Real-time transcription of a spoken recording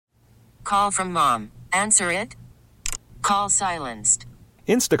call from mom. Answer it. Call silenced.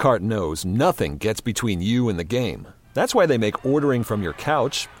 Instacart knows nothing gets between you and the game. That's why they make ordering from your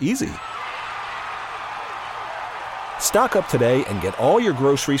couch easy. Stock up today and get all your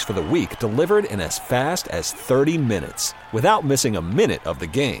groceries for the week delivered in as fast as 30 minutes without missing a minute of the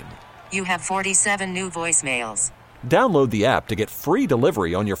game. You have 47 new voicemails. Download the app to get free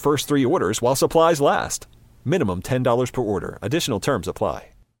delivery on your first 3 orders while supplies last. Minimum $10 per order. Additional terms apply.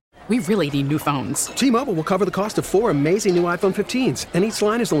 We really need new phones. T-Mobile will cover the cost of 4 amazing new iPhone 15s, and each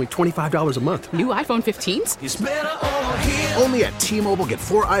line is only $25 a month. New iPhone 15s? It's better over here. Only at T-Mobile, get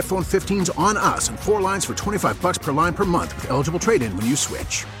 4 iPhone 15s on us and 4 lines for $25 per line per month with eligible trade-in when you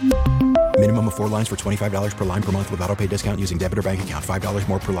switch. Minimum of 4 lines for $25 per line per month with autopay discount using debit or bank account. $5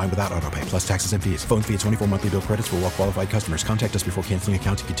 more per line without autopay, plus taxes and fees. Phone fee at 24 monthly bill credits for well-qualified customers. Contact us before canceling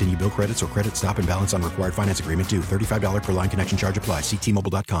account to continue bill credits or credit stop and balance on required finance agreement due. $35 per line connection charge applies. See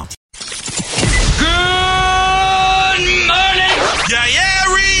T-Mobile.com. Good morning,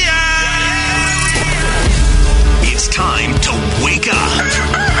 Diarrhea! It's time to wake up.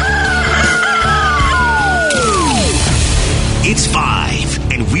 It's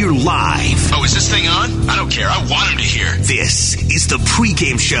 5, and we're live. Oh, is this thing on? I don't care. I want him to hear. This is the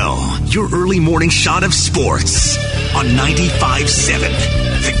pregame show, your early morning shot of sports on 95.7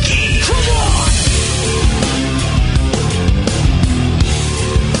 The Game. Come on!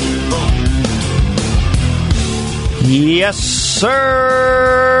 Yes, sir.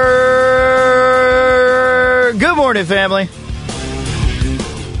 Good morning, family.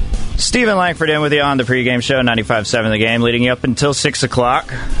 Steven Langford in with you on the pregame show, 95.7 The Game, leading you up until 6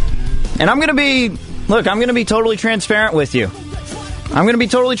 o'clock. And I'm going to be totally transparent with you. I'm going to be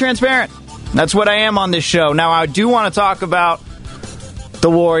totally transparent. That's what I am on this show. Now, I do want to talk about the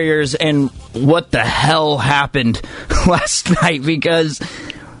Warriors and what the hell happened last night because,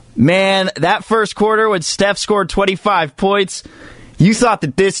 man, that first quarter when Steph scored 25 points, you thought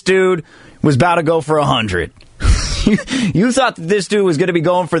that this dude was about to go for 100. You thought that this dude was going to be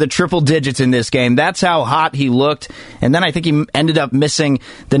going for the triple digits in this game. That's how hot he looked. And then I think he ended up missing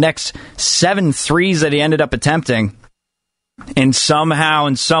the next 7 threes that he ended up attempting. And somehow,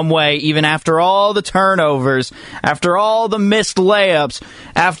 in some way, even after all the turnovers, after all the missed layups,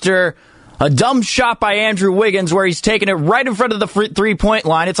 after a dumb shot by Andrew Wiggins where he's taking it right in front of the three-point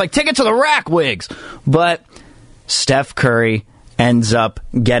line, it's like, take it to the rack, Wiggs. But Steph Curry ends up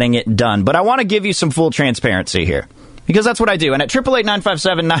getting it done. But I want to give you some full transparency here, because that's what I do. And at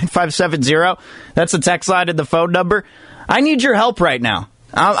 888-957-9570, that's the text line and the phone number. I need your help right now.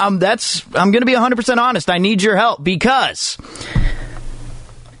 I'm going to be 100% honest. I need your help because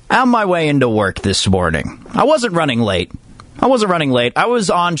on my way into work this morning, I wasn't running late. I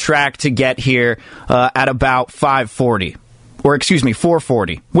was on track to get here at about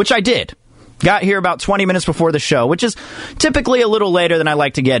 4:40, which I did. Got here about 20 minutes before the show, which is typically a little later than I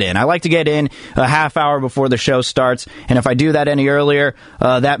like to get in. I like to get in a half hour before the show starts, and if I do that any earlier,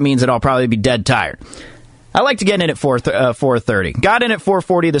 that means that I'll probably be dead tired. I like to get in at 4:30. Got in at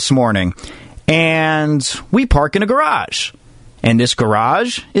 4:40 this morning, and we park in a garage. And this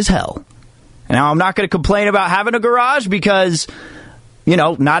garage is hell. Now, I'm not going to complain about having a garage because, you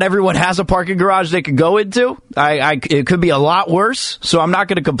know, not everyone has a parking garage they could go into. It could be a lot worse, so I'm not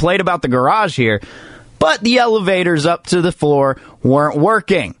going to complain about the garage here. But the elevators up to the floor weren't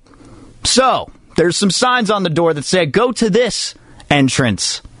working. So, there's some signs on the door that say, go to this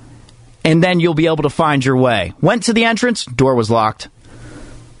entrance, and then you'll be able to find your way. Went to the entrance, door was locked.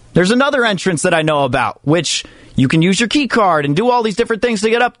 There's another entrance that I know about, which you can use your key card and do all these different things to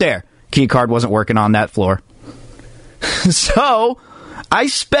get up there. Key card wasn't working on that floor. So, I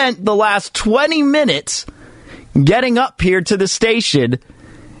spent the last 20 minutes getting up here to the station,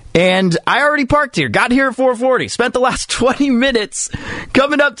 and I already parked here. Got here at 4:40. Spent the last 20 minutes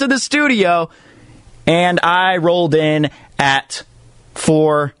coming up to the studio, and I rolled in at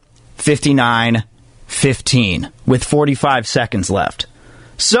 4:59:15 with 45 seconds left.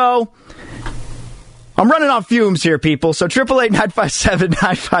 So, I'm running on fumes here, people. So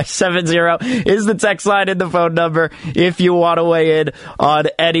 888-957-9570 is the text line and the phone number if you want to weigh in on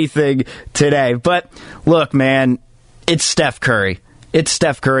anything today. But look, man, it's Steph Curry.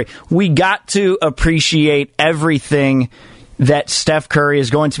 We got to appreciate everything that Steph Curry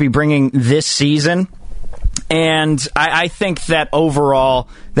is going to be bringing this season. And I think that overall,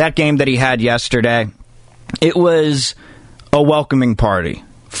 that game that he had yesterday, it was a welcoming party.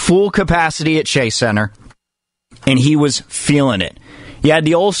 Full capacity at Chase Center, and he was feeling it. He had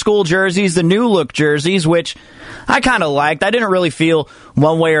the old school jerseys, the new look jerseys, which I kind of liked. I didn't really feel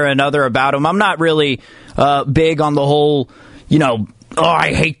one way or another about them. I'm not really big on the whole, oh,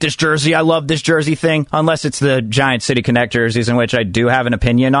 I hate this jersey, I love this jersey thing, unless it's the Giant City Connect jerseys, in which I do have an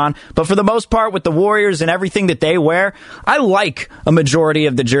opinion on. But for the most part, with the Warriors and everything that they wear, I like a majority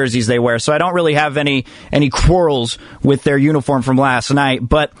of the jerseys they wear, so I don't really have any quarrels with their uniform from last night.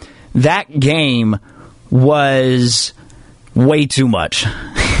 But that game was way too much.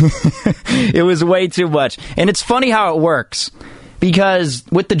 It was way too much. And it's funny how it works, because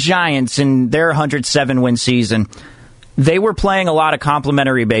with the Giants and their 107-win season, they were playing a lot of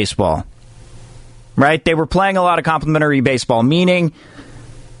complimentary baseball, right? They were playing a lot of complimentary baseball, meaning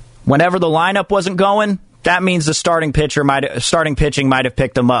whenever the lineup wasn't going, that means the starting pitching might have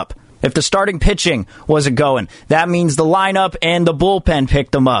picked them up. If the starting pitching wasn't going, that means the lineup and the bullpen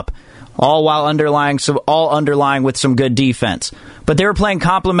picked them up, all underlying with some good defense. But they were playing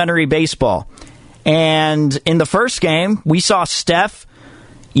complimentary baseball. And in the first game, we saw Steph,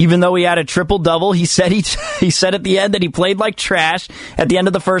 even though he had a triple-double, he said at the end that he played like trash at the end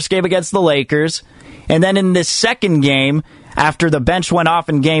of the first game against the Lakers. And then in this second game, after the bench went off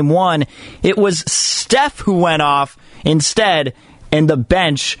in game one, it was Steph who went off instead, and the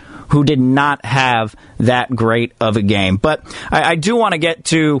bench who did not have that great of a game. But I do want to get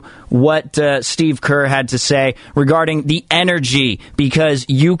to what Steve Kerr had to say regarding the energy, because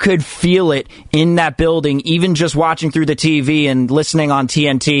you could feel it in that building, even just watching through the TV and listening on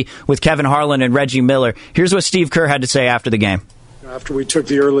TNT with Kevin Harlan and Reggie Miller. Here's what Steve Kerr had to say after the game. After we took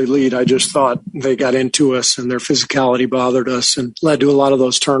the early lead, I just thought they got into us and their physicality bothered us and led to a lot of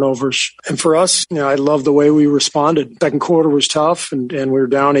those turnovers. And for us, I love the way we responded. Second quarter was tough, and we were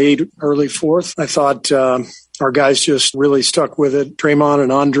down 8 early fourth. I thought our guys just really stuck with it. Draymond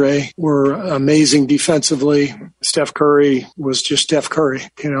and Andre were amazing defensively. Steph Curry was just Steph Curry.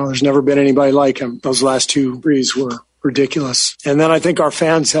 There's never been anybody like him. Those last 2 threes were ridiculous. And then I think our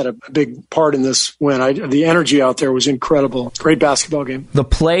fans had a big part in this win. The energy out there was incredible. Great basketball game. The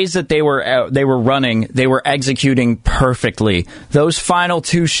plays that they were running, they were executing perfectly. Those final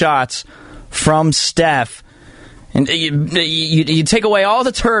 2 shots from Steph, and you take away all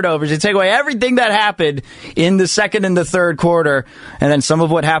the turnovers, you take away everything that happened in the second and the third quarter, and then some of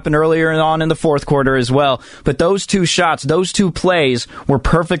what happened earlier on in the fourth quarter as well. But those 2 shots, those 2 plays were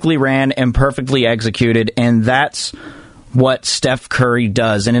perfectly ran and perfectly executed, and that's what Steph Curry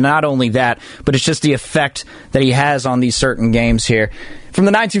does. And not only that, but it's just the effect that he has on these certain games here. From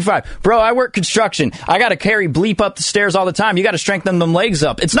the 925, bro, I work construction. I got to carry bleep up the stairs all the time. You got to strengthen them legs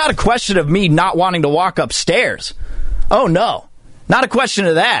up. It's not a question of me not wanting to walk upstairs. Oh, no. Not a question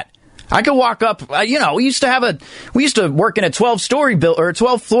of that. I could walk up, we used to work in a 12-story or a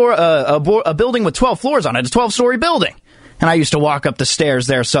 12-floor, a building with 12 floors on it, a 12-story building. And I used to walk up the stairs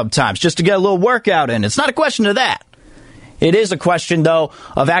there sometimes just to get a little workout in. It's not a question of that. It is a question, though,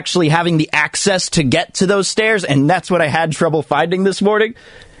 of actually having the access to get to those stairs, and that's what I had trouble finding this morning.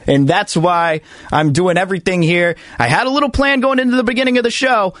 And that's why I'm doing everything here. I had a little plan going into the beginning of the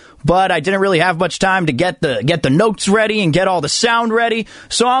show, but I didn't really have much time to get the notes ready and get all the sound ready.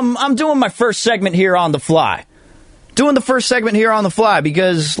 So I'm doing my first segment here on the fly. Because,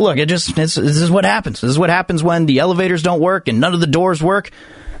 look, this is what happens. This is what happens when the elevators don't work and none of the doors work.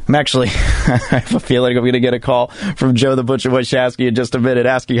 I have a feeling I'm going to get a call from Joe the Butcher Wojciechowski in just a minute,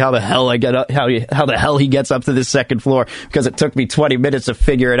 asking how the hell he gets up to this second floor, because it took me 20 minutes to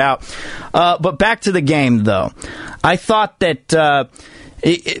figure it out. But back to the game, though. I thought that,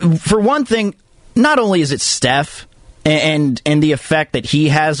 for one thing, not only is it Steph and the effect that he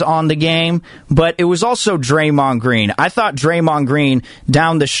has on the game, but it was also Draymond Green. I thought Draymond Green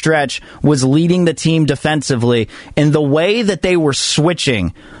down the stretch was leading the team defensively, and the way that they were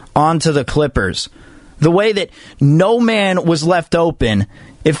switching onto the Clippers, the way that no man was left open,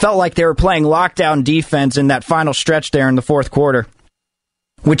 it felt like they were playing lockdown defense in that final stretch there in the fourth quarter,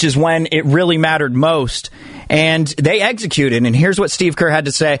 which is when it really mattered most. And they executed. And here's what Steve Kerr had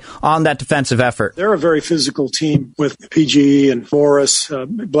to say on that defensive effort. They're a very physical team with PG and Morris.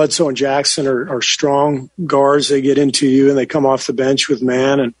 Bledsoe and Jackson are strong guards. They get into you and they come off the bench with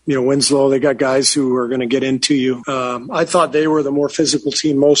man. And, Winslow, they got guys who are going to get into you. I thought they were the more physical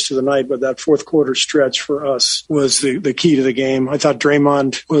team most of the night, but that fourth quarter stretch for us was the key to the game. I thought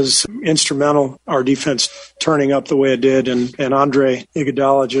Draymond was instrumental, our defense turning up the way it did. And Andre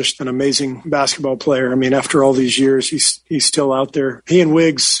Iguodala, just an amazing basketball player. After all these years, he's still out there. He and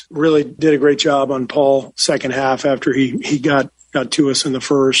Wiggs really did a great job on Paul second half after he got to us in the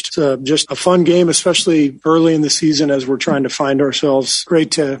first. Just a fun game, especially early in the season as we're trying to find ourselves. Great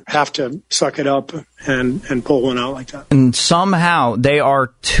to have to suck it up and pull one out like that. And somehow they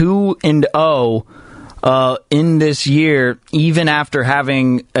are 2-0 in this year, even after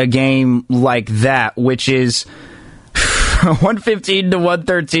having a game like that, which is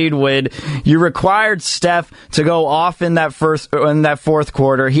 115-113 win. You required Steph to go off in that fourth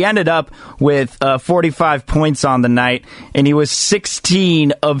quarter. He ended up with 45 points on the night, and he was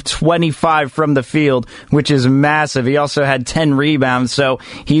 16 of 25 from the field, which is massive. He also had 10 rebounds, so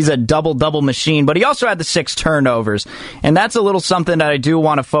he's a double-double machine, but he also had the 6 turnovers. And that's a little something that I do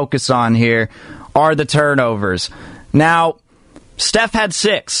want to focus on here, are the turnovers. Now, Steph had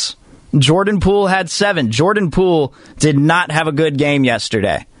 6. Jordan Poole had 7. Jordan Poole did not have a good game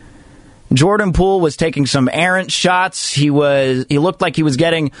yesterday. Jordan Poole was taking some errant shots. He looked like he was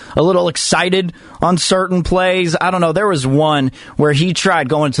getting a little excited on certain plays. I don't know. There was one where he tried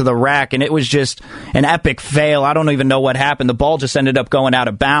going to the rack, and it was just an epic fail. I don't even know what happened. The ball just ended up going out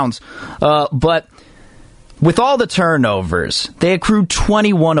of bounds. But with all the turnovers, they accrued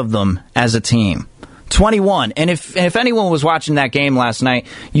 21 of them as a team. 21. And if anyone was watching that game last night,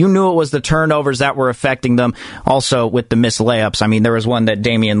 you knew it was the turnovers that were affecting them. Also, with the missed layups. I mean, there was one that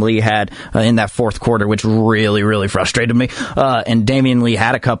Damian Lee had in that fourth quarter, which really, really frustrated me. And Damian Lee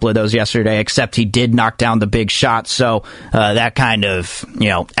had a couple of those yesterday, except he did knock down the big shot. So that kind of,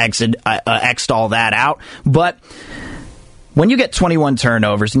 X'd all that out. But when you get 21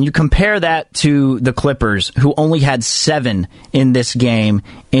 turnovers and you compare that to the Clippers, who only had 7 in this game,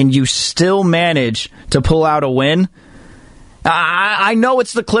 and you still manage to pull out a win, I know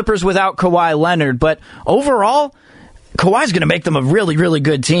it's the Clippers without Kawhi Leonard, but overall, Kawhi's going to make them a really, really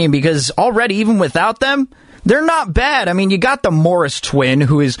good team, because already, even without them, they're not bad. I mean, you got the Morris twin,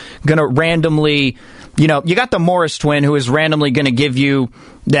 who is going to randomly... you got the Morris twin who is randomly going to give you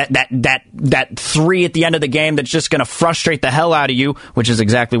that 3 at the end of the game that's just going to frustrate the hell out of you, which is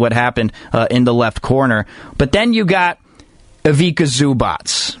exactly what happened in the left corner. But then you got Ivica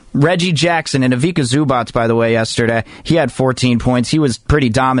Zubac. Reggie Jackson and Ivica Zubac, by the way, yesterday, he had 14 points. He was pretty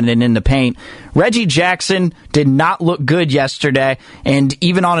dominant in the paint. Reggie Jackson did not look good yesterday, and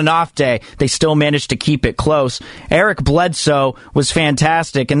even on an off day, they still managed to keep it close. Eric Bledsoe was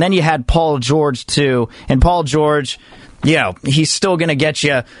fantastic, and then you had Paul George, too. And Paul George, he's still going to get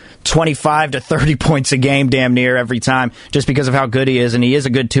you 25 to 30 points a game damn near every time, just because of how good he is, and he is a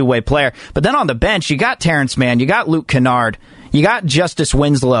good two-way player. But then on the bench, you got Terrence Mann, you got Luke Kennard, you got Justice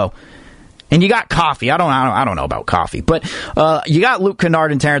Winslow, and you got Coffey. I don't know about Coffey, but you got Luke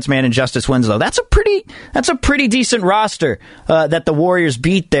Kennard and Terrence Mann and Justice Winslow. That's a pretty decent roster that the Warriors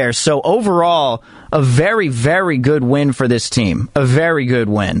beat there. So overall, a very, very good win for this team. A very good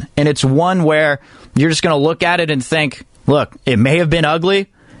win. And it's one where you're just going to look at it and think, look, it may have been ugly.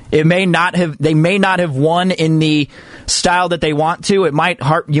 They may not have won in the style that they want to. You might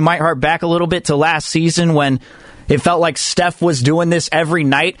harp back a little bit to last season when it felt like Steph was doing this every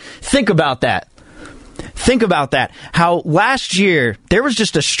night. Think about that. How last year there was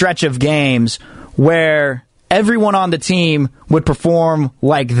just a stretch of games where everyone on the team would perform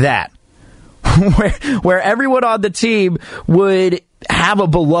like that. where everyone on the team would have a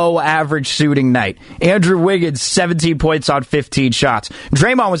below-average shooting night. Andrew Wiggins, 17 points on 15 shots.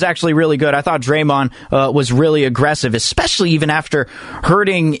 Draymond was actually really good. I thought Draymond was really aggressive, especially even after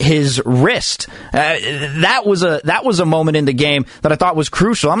hurting his wrist. That was a moment in the game that I thought was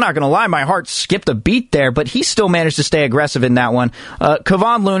crucial. I'm not going to lie, my heart skipped a beat there, but he still managed to stay aggressive in that one.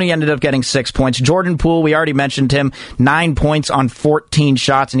 Kevon Looney ended up getting 6 points. Jordan Poole, we already mentioned him, 9 points on 14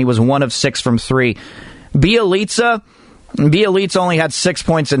 shots, and he was 1 of 6 from 3. Bielitsa only had 6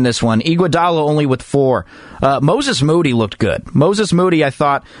 points in this one. Iguodala only with 4. Moses Moody looked good. Moses Moody, I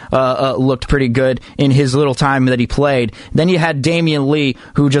thought, looked pretty good in his little time that he played. Then you had Damian Lee,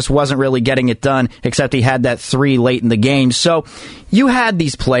 who just wasn't really getting it done, except he had that 3 late in the game. So you had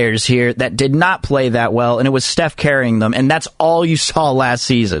these players here that did not play that well, and it was Steph carrying them, and that's all you saw last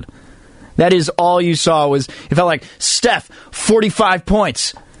season. That is all you saw. It felt like Steph, 45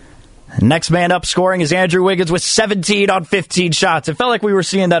 points. Next man up scoring is Andrew Wiggins with 17 on 15 shots. It felt like we were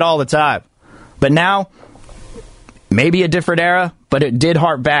seeing that all the time. But now, maybe a different era, but it did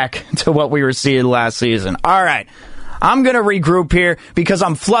hark back to what we were seeing last season. All right. I'm going to regroup here because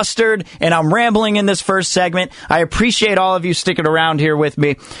I'm flustered and I'm rambling in this first segment. I appreciate all of you sticking around here with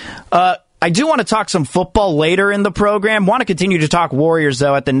me. I do want to talk some football later in the program. Want to continue to talk Warriors,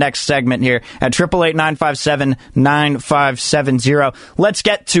 though, at the next segment here at 888-957-9570. Let's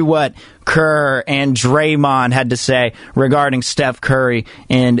get to what Kerr and Draymond had to say regarding Steph Curry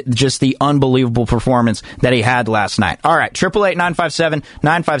and just the unbelievable performance that he had last night. All right,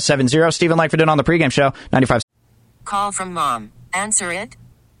 888-957-9570. Steven Langford on the pregame show, 95. Call from mom. Answer it.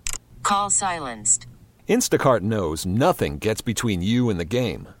 Call silenced. Instacart knows nothing gets between you and the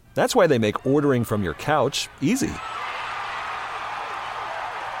game. That's why they make ordering from your couch easy.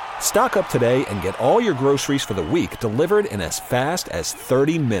 Stock up today and get all your groceries for the week delivered in as fast as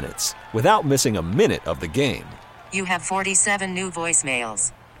 30 minutes without missing a minute of the game. You have 47 new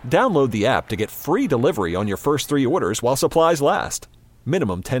voicemails. Download the app to get free delivery on your first 3 orders while supplies last.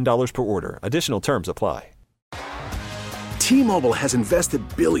 Minimum $10 per order. Additional terms apply. T-Mobile has invested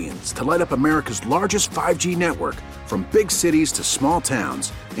billions to light up America's largest 5G network, from big cities to small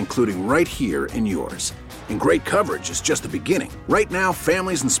towns, including right here in yours. And great coverage is just the beginning. Right now,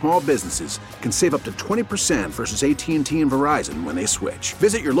 families and small businesses can save up to 20% versus AT&T and Verizon when they switch.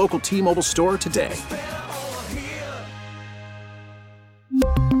 Visit your local T-Mobile store today.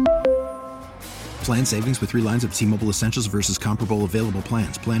 Plan savings with 3 lines of T-Mobile Essentials versus comparable available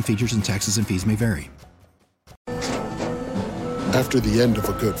plans. Plan features and taxes and fees may vary. After the end of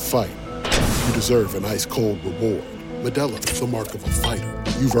a good fight, you deserve an ice-cold reward. Modelo is the mark of a fighter.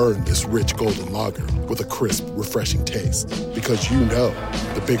 You've earned this rich golden lager with a crisp, refreshing taste. Because you know,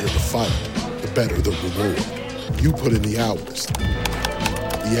 the bigger the fight, the better the reward. You put in the hours,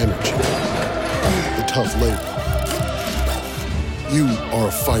 the energy, the tough labor. You are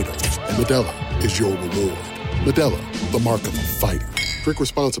a fighter, and Modelo is your reward. Modelo, the mark of a fighter. Drink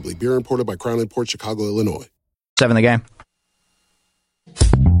responsibly. Beer imported by Crown Imports, Chicago, Illinois. 7 the game.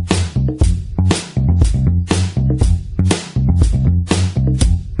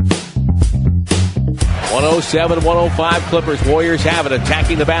 (107-105) Clippers. Warriors have it,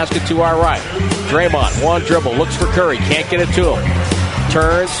 attacking the basket to our right. Draymond, one dribble, looks for Curry, can't get it to him.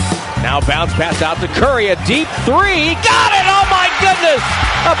 Turns, now bounce pass out to Curry, a deep 3, got it! Oh my goodness!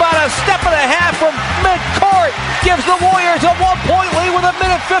 About a step and a half from midcourt, gives the Warriors a 1-point lead with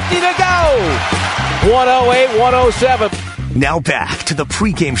 1:50 to go. 108-107. Now back to the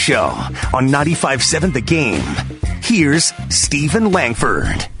pregame show on 95.7 The Game. Here's Steven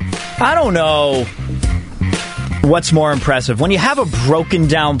Langford. I don't know what's more impressive. When you have a broken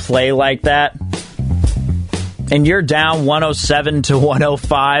down play like that, and you're down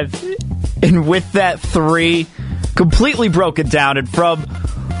 107-105, and with that 3, completely broken down, and from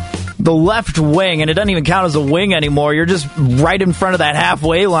the left wing, and it doesn't even count as a wing anymore, you're just right in front of that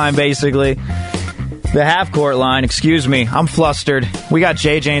halfway line, basically. The half-court line, excuse me. I'm flustered. We got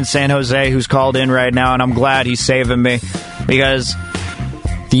JJ in San Jose who's called in right now, and I'm glad he's saving me, because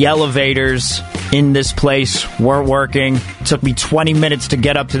the elevators in this place weren't working. It took me 20 minutes to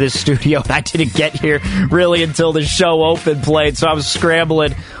get up to this studio, and I didn't get here really until the show open played, so I was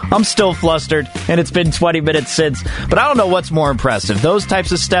scrambling. I'm still flustered, and it's been 20 minutes since. But I don't know what's more impressive. Those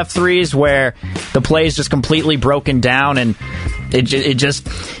types of Steph threes where the play is just completely broken down and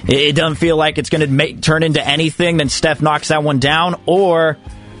it doesn't feel like it's going to turn into anything, then Steph knocks that one down, or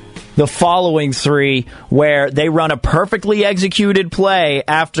the following 3 where they run a perfectly executed play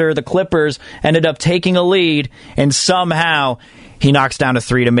after the Clippers ended up taking a lead, and somehow he knocks down a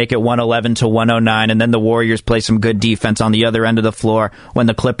 3 to make it 111-109, and then the Warriors play some good defense on the other end of the floor when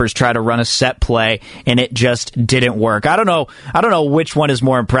the Clippers try to run a set play, and it just didn't work. I don't know which one is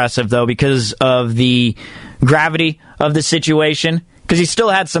more impressive, though, because of the gravity of the situation. Because he still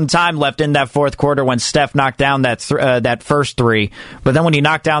had some time left in that fourth quarter when Steph knocked down that first 3. But then when he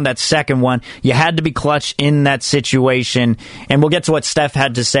knocked down that second one, you had to be clutch in that situation. And we'll get to what Steph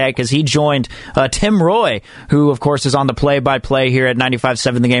had to say, because he joined Tim Roy, who, of course, is on the play-by-play here at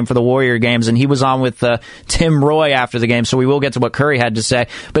 95.7 The Game for the Warrior games. And he was on with Tim Roy after the game, so we will get to what Curry had to say.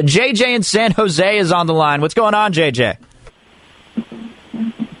 But JJ in San Jose is on the line. What's going on, JJ?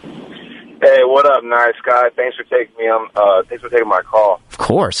 Hey, what up, nice guy? Thanks for taking me thanks for taking my call. Of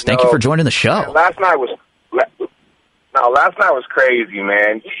course. Thank you for joining the show. Man, last night was crazy,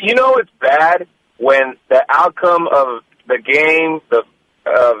 man. You know it's bad when the outcome of the game,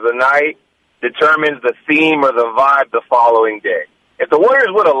 of the night, determines the theme or the vibe the following day. If the Warriors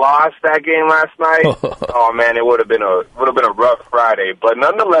would have lost that game last night, oh man, it would have been a rough Friday. But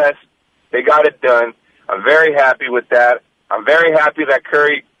nonetheless, they got it done. I'm very happy with that. I'm very happy that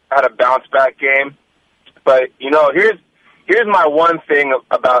Curry had a bounce-back game. But, you know, here's my one thing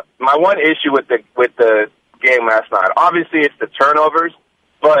about my one issue with the game last night. Obviously, it's the turnovers,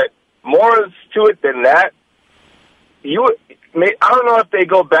 but more to it than that. I don't know if they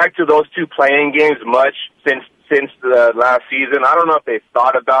go back to those 2 playing games much since the last season. I don't know if they've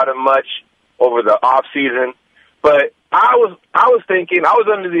thought about it much over the off season. But I was thinking, I was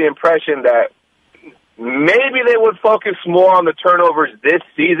under the impression that maybe they would focus more on the turnovers this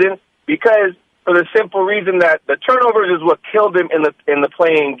season, because for the simple reason that the turnovers is what killed him in the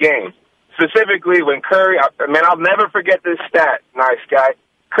playing games. Specifically when Curry, I'll never forget this stat, nice guy.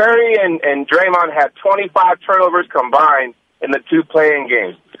 Curry and Draymond had 25 turnovers combined in the 2 playing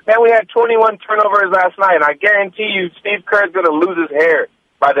games. Man, we had 21 turnovers last night, and I guarantee you Steve Kerr's going to lose his hair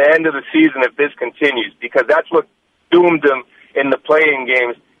by the end of the season if this continues, because that's what doomed them in the play-in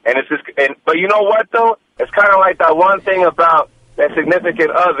games. And it's just, but you know what though? It's kind of like that one thing about that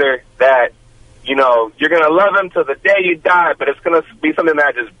significant other that, you know, you're gonna love him till the day you die, but it's gonna be something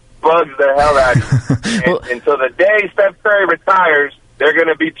that just bugs the hell out of you. Until the day Steph Curry retires, they're going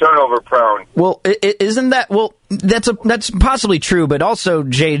to be turnover prone. Well, isn't that... Well, that's possibly true, but also,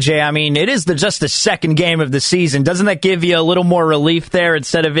 JJ, I mean, it is just the second game of the season. Doesn't that give you a little more relief there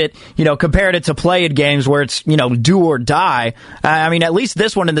instead of it, you know, compared it to play-in games where it's, you know, do or die? I mean, at least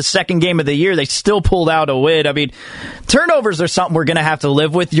this one in the second game of the year, they still pulled out a win. I mean, turnovers are something we're going to have to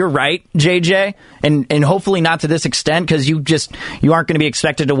live with. You're right, JJ, and hopefully not to this extent, because you aren't going to be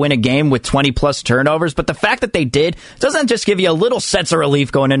expected to win a game with 20-plus turnovers. But the fact that they did, doesn't just give you a little sense of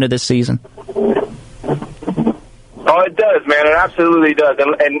relief going into this season? Oh, it does, man. It absolutely does.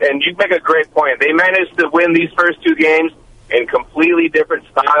 And you make a great point. They managed to win these first two games in completely different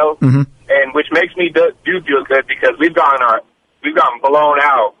styles, and which makes me do feel good, because we've gotten blown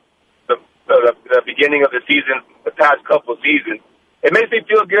out the beginning of the season, the past couple seasons. It makes me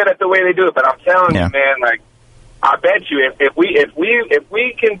feel good at the way they do it. But I'm telling you, man, like, I bet you if we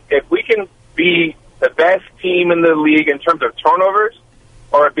can be the best team in the league in terms of turnovers,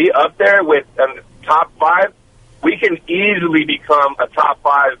 or be up there with top 5, we can easily become a top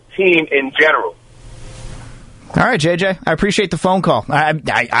 5 team in general. All right, JJ, I appreciate the phone call.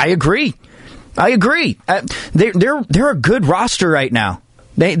 I agree. They're a good roster right now.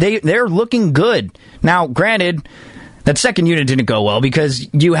 They're looking good. Now, granted, that second unit didn't go well because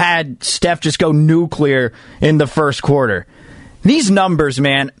you had Steph just go nuclear in the first quarter. These numbers,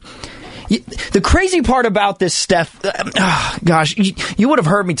 man. The crazy part about this, Steph, gosh, you would have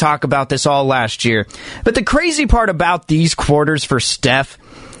heard me talk about this all last year. But the crazy part about these quarters for Steph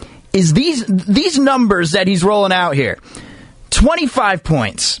is these numbers that he's rolling out here. 25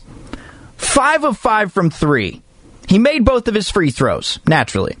 points, 5 of 5 from 3. He made both of his free throws,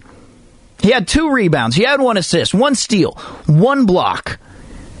 naturally. He had 2 rebounds. He had 1 assist, 1 steal, 1 block.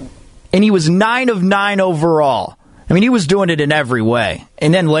 And he was 9 of 9 overall. I mean, he was doing it in every way.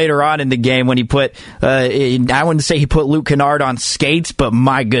 And then later on in the game when he put, I wouldn't say he put Luke Kennard on skates, but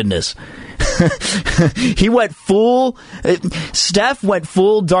my goodness. He went full, Steph went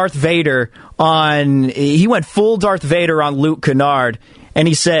full Darth Vader on Luke Kennard. And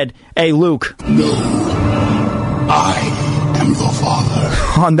he said, "Hey, Luke. No, I am your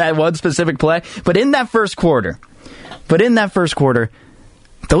father." On that one specific play. But in that first quarter,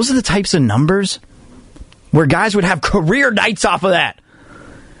 those are the types of numbers where guys would have career nights off of that.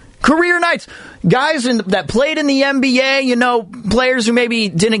 Career nights. Guys that played in the NBA, you know, players who maybe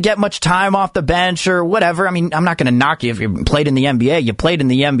didn't get much time off the bench or whatever. I mean, I'm not going to knock you if you played in the NBA. You played in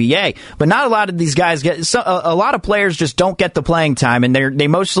the NBA. But not a lot of these guys get... a lot of players just don't get the playing time, and they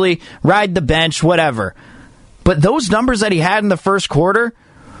mostly ride the bench, whatever. But those numbers that he had in the first quarter,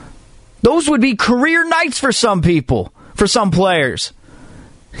 those would be career nights for some people, for some players.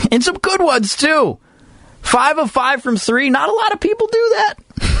 And some good ones, too. 5 of 5 from 3. Not a lot of people do that.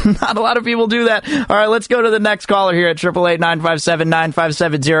 Not a lot of people do that. All right, let's go to the next caller here at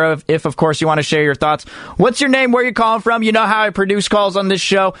 888-957-9570. If, of course, you want to share your thoughts. What's your name? Where are you calling from? You know how I produce calls on this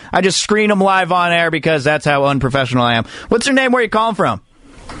show. I just screen them live on air because that's how unprofessional I am. What's your name? Where are you calling from?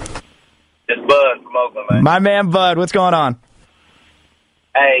 It's Bud from Oakland, man. My man, Bud. What's going on?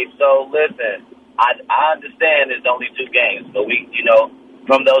 Hey, so listen, I understand there's only 2 games, but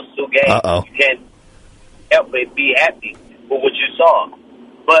from those 2 games, you can't help but be happy with what you saw.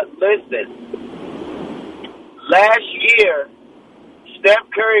 But listen, last year, Steph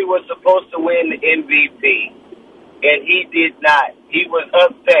Curry was supposed to win the MVP, and he did not. He was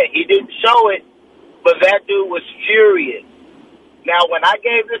upset. He didn't show it, but that dude was furious. Now, when I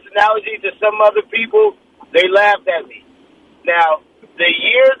gave this analogy to some other people, they laughed at me. Now, the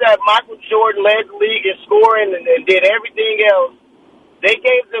year that Michael Jordan led the league in scoring and did everything else, they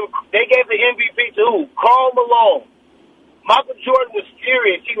gave the MVP to who? Karl Malone. Michael Jordan was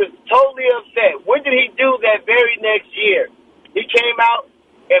furious. He was totally upset. When did he do that very next year? He came out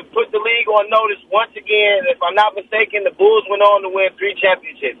and put the league on notice once again. If I'm not mistaken, the Bulls went on to win 3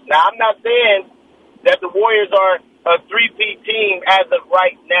 championships. Now, I'm not saying that the Warriors are a 3-peat team as of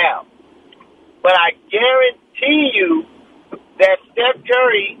right now, but I guarantee you that Steph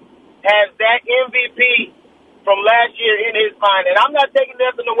Curry has that MVP from last year in his mind. And I'm not taking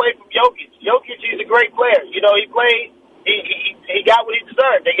nothing away from Jokic. Jokic, he's a great player. You know, he played, he got what he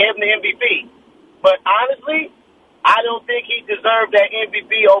deserved. They gave him the MVP. But honestly, I don't think he deserved that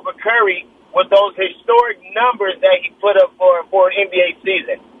MVP over Curry with those historic numbers that he put up for an NBA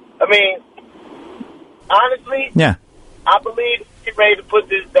season. I mean, honestly, yeah. I believe he's ready to put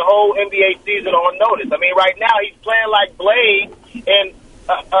the whole NBA season on notice. I mean, right now he's playing like Blade, and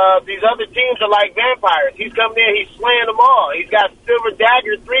these other teams are like vampires. He's coming in, he's slaying them all. He's got silver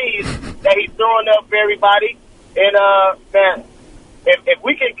dagger threes that he's throwing up for everybody. And, man, if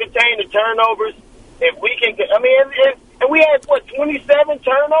we can contain the turnovers, if we can get, I mean, and we had, 27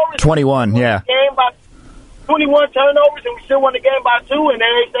 turnovers? 21, yeah. Game by 21 turnovers, and we still won the game by 2, and then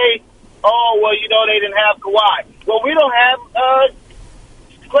they say, oh, well, they didn't have Kawhi. Well, we don't have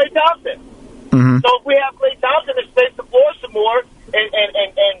Klay Thompson. Mm-hmm. So if we have Klay Thompson to space the floor some more,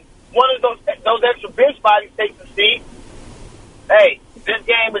 and one of those extra bench bodies takes the seat, hey, this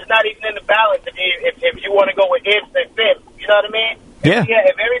game is not even in the balance if you want to go with ifs and fifths. You know what I mean? Yeah.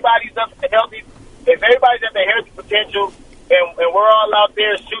 If everybody's up to healthy, if everybody's at their healthy potential, and we're all out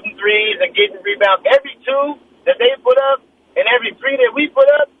there shooting threes and getting rebounds, every 2 that they put up and every 3 that we put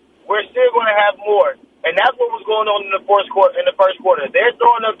up, we're still going to have more. And that's what was going on in the first quarter. They're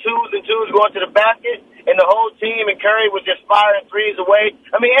throwing up 2s and 2s going to the basket, and the whole team and Curry was just firing 3s away.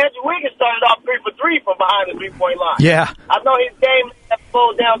 I mean, Andrew Wiggins started off 3 for 3 from behind the 3-point line. Yeah. I know his game has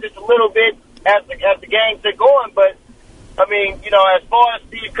slowed down just a little bit as the game took going, but I mean, as far as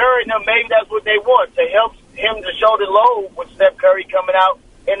Steve Curry, maybe that's what they want, to help him to shoulder load with Steph Curry coming out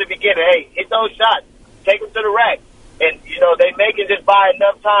in the beginning. Hey, hit those shots, take them to the rack, and they may can just buy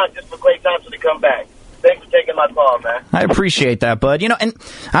enough time just for Klay Thompson to come back. Thanks for taking my call, man. I appreciate that, bud. And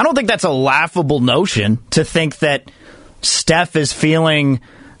I don't think that's a laughable notion to think that Steph is feeling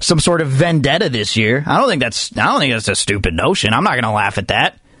some sort of vendetta this year. I don't think that's a stupid notion. I'm not going to laugh at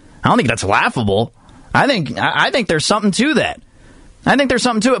that. I don't think that's laughable. I think there's something to that. I think there's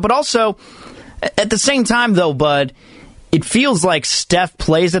something to it. But also, at the same time, though, bud, it feels like Steph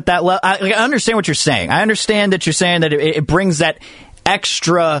plays at that level. I understand what you're saying. I understand that you're saying that it brings that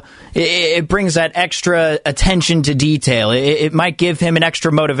extra attention to detail. It might give him an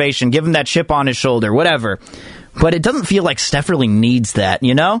extra motivation, give him that chip on his shoulder, whatever. But it doesn't feel like Steph really needs that,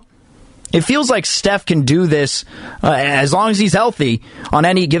 It feels like Steph can do this as long as he's healthy on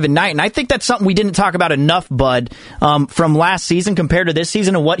any given night. And I think that's something we didn't talk about enough, bud, from last season compared to this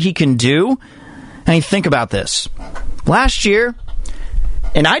season and what he can do. I mean, think about this. Last year,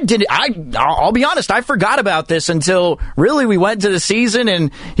 and I'll be honest, I forgot about this until really we went to the season,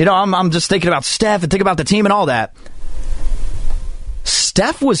 and I'm just thinking about Steph and thinking about the team and all that.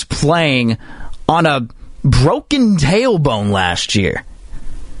 Steph was playing on a broken tailbone last year.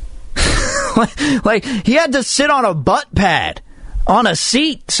 like he had to sit on a butt pad on a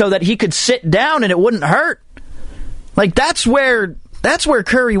seat so that he could sit down and it wouldn't hurt. Like that's where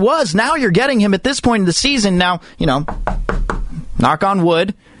Curry was. Now you're getting him at this point in the season. Now, knock on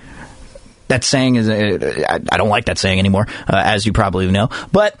wood. That saying is, I don't like that saying anymore, as you probably know.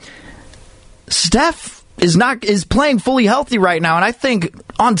 But Steph is playing fully healthy right now, and I think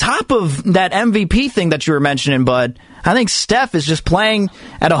on top of that MVP thing that you were mentioning, bud, I think Steph is just playing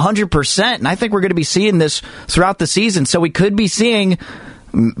at 100%, and I think we're going to be seeing this throughout the season. So we could be seeing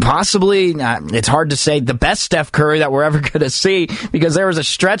possibly, it's hard to say, the best Steph Curry that we're ever going to see, because there was a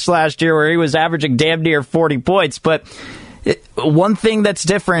stretch last year where he was averaging damn near 40 points. But one thing that's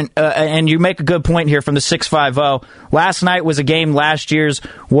different, and you make a good point here from the 650, last night was a game last year's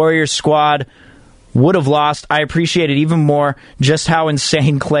Warriors squad would have lost. I appreciate it even more just how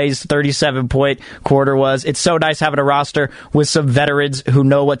insane Klay's 37-point quarter was. It's so nice having a roster with some veterans who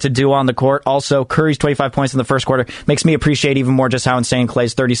know what to do on the court. Also, Curry's 25 points in the first quarter makes me appreciate even more just how insane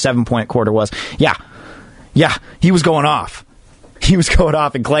Klay's 37-point quarter was. Yeah, he was going off. He was going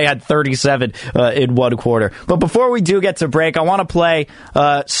off, and Klay had 37 in one quarter. But before we do get to break, I want to play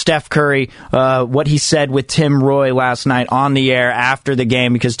Steph Curry, what he said with Tim Roy last night on the air after the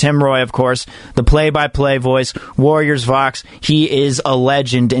game, because Tim Roy, of course, the play-by-play voice, Warriors Vox, he is a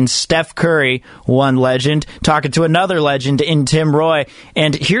legend. And Steph Curry, one legend, talking to another legend in Tim Roy.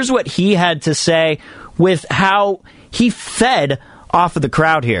 And here's what he had to say with how he fed off of the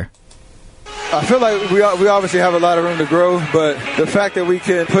crowd here. I feel like we obviously have a lot of room to grow, but the fact that we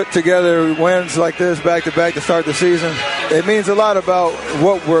can put together wins like this back-to-back to start the season, it means a lot about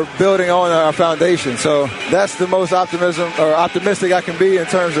what we're building on our foundation. So that's the most optimistic I can be in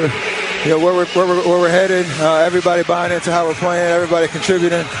terms of where we're headed. Everybody buying into how we're playing, everybody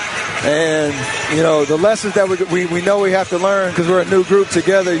contributing. And, the lessons that we know we have to learn because we're a new group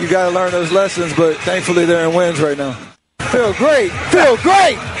together, you got to learn those lessons, but thankfully they're in wins right now. Feel great. Woo!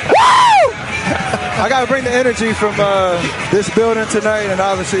 I got to bring the energy from this building tonight, and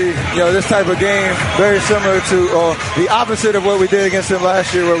obviously, this type of game, very similar to the opposite of what we did against them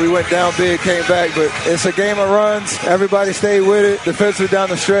last year, where we went down big, came back. But it's a game of runs. Everybody stayed with it. Defensively down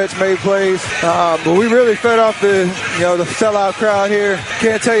the stretch, made plays. But we really fed off the sellout crowd here.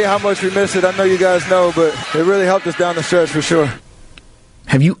 Can't tell you how much we missed it. I know you guys know, but it really helped us down the stretch for sure.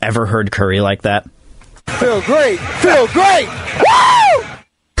 Have you ever heard Curry like that? Feel great. Feel great. Woo!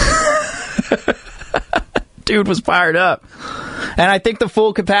 Dude was fired up. And I think the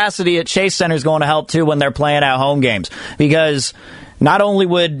full capacity at Chase Center is going to help, too, when they're playing at home games. Because not only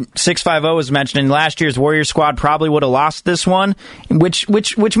would 650, as mentioned, in last year's Warriors squad probably would have lost this one, which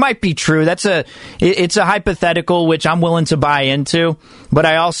might be true. It's a hypothetical, which I'm willing to buy into. But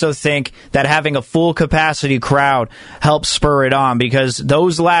I also think that having a full capacity crowd helps spur it on, because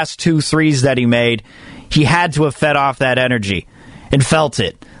those last 2 threes that he made, he had to have fed off that energy and felt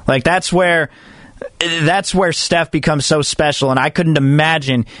it. Like, that's where Steph becomes so special, and I couldn't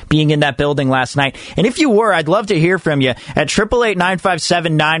imagine being in that building last night. And if you were, I'd love to hear from you at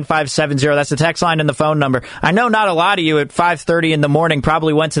 888-957-9570. That's the text line and the phone number. I know not a lot of you at 5:30 in the morning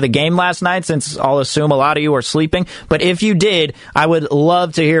probably went to the game last night, since I'll assume a lot of you are sleeping. But if you did, I would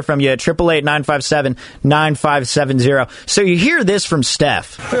love to hear from you at 888-957-9570. So you hear this from Steph.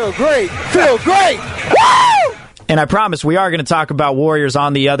 Feel great. Feel great. Woo! And I promise we are going to talk about Warriors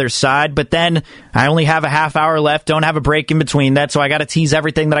on the other side, but then I only have a half hour left, don't have a break in between that, so I got to tease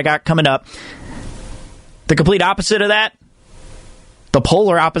everything that I got coming up. The complete opposite of that, the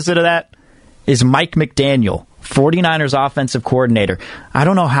polar opposite of that, is Mike McDaniel, 49ers offensive coordinator. I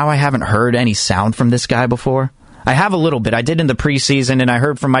don't know how I haven't heard any sound from this guy before. I have a little bit. I did in the preseason, and I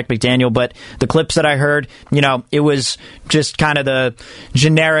heard from Mike McDaniel, but the clips that I heard, it was just kind of the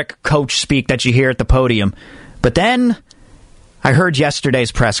generic coach speak that you hear at the podium. But then I heard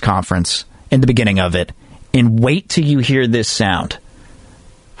yesterday's press conference in the beginning of it, and wait till you hear this sound.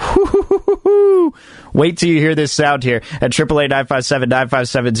 Wait till you hear this sound here at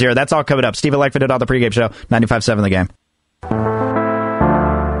 888-957-9570. That's all coming up. Steven Langford on the pregame show, 95.7 The Game.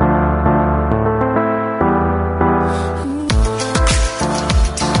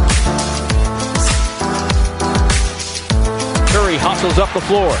 Curry hustles up the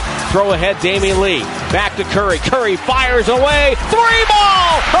floor. Throw ahead, Damian Lee. Back to Curry. Curry fires away.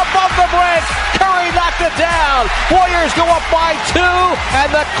 3-ball above the break. Curry knocked it down. Warriors go up by 2, and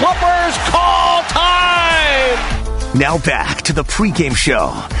the Clippers call time. Now back to the pregame show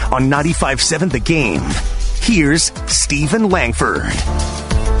on 95.7 The Game. Here's Steven Langford.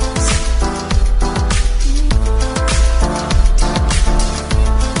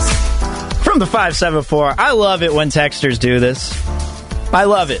 From the 574, I love it when texters do this. I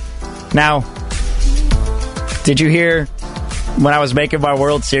love it. Now, did you hear when I was making my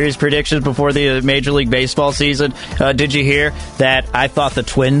World Series predictions before the Major League Baseball season? Did you hear that I thought the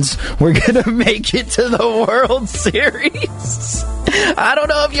Twins were going to make it to the World Series? I don't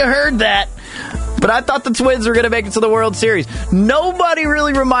know if you heard that, but I thought the Twins were going to make it to the World Series. Nobody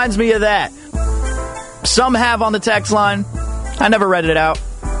really reminds me of that. Some have on the text line. I never read it out.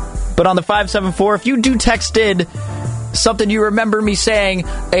 But on the 574, if you do text in something you remember me saying,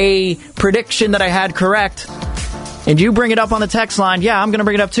 a prediction that I had correct, and you bring it up on the text line, yeah, I'm going to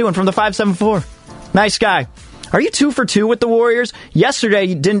bring it up too. And from the 574, nice guy. Are you 2 for 2 with the Warriors?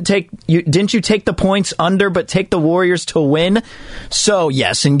 Yesterday, didn't you take the points under, but take the Warriors to win? So,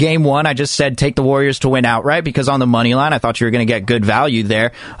 yes, in Game 1, I just said take the Warriors to win outright, because on the money line, I thought you were going to get good value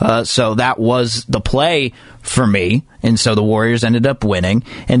there. So that was the play for me. And so the Warriors ended up winning.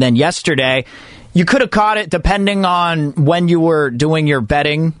 And then yesterday, you could have caught it depending on when you were doing your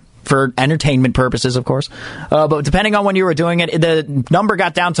betting, for entertainment purposes, of course. But depending on when you were doing it, the number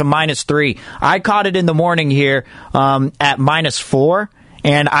got down to -3. I caught it in the morning here at -4,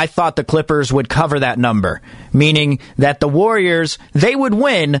 and I thought the Clippers would cover that number, meaning that the Warriors, they would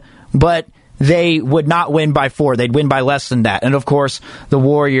win, but they would not win by 4. They'd win by less than that. And, of course, the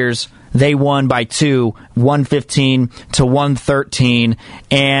Warriors, they won by 2, 115-113,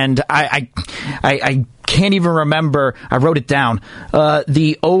 and I can't even remember. I wrote it down.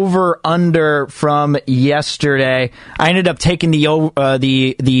 The over/under from yesterday. I ended up taking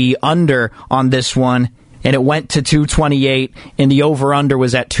the under on this one, and it went to 228, and the over/under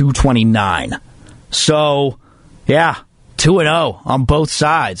was at 229. So, yeah, 2-0 on both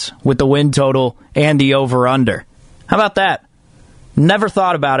sides with the win total and the over/under. How about that? Never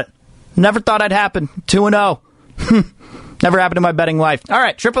thought about it. Never thought I'd happen. 2-0. Never happened in my betting life. All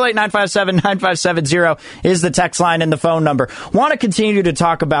right, 888-957-9570 is the text line and the phone number. Want to continue to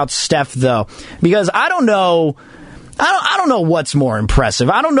talk about Steph, though, because I don't know I don't know what's more impressive.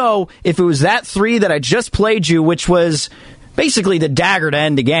 I don't know if it was that three that I just played you, which was basically the dagger to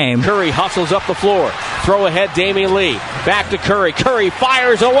end the game. Curry hustles up the floor. Throw ahead, Damian Lee. Back to Curry. Curry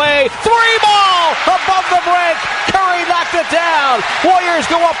fires away. 3-ball above the break. Curry knocked it down. Warriors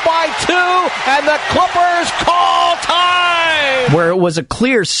go up by 2, and the Clippers call time. Where it was a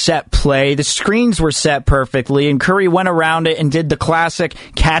clear set play. The screens were set perfectly, and Curry went around it and did the classic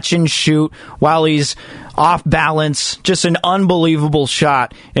catch and shoot while he's off balance. Just an unbelievable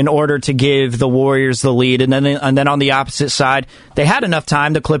shot in order to give the Warriors the lead. And then on the opposite side, they had enough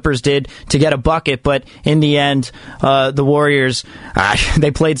time, the Clippers did, to get a bucket. But in the end, the Warriors,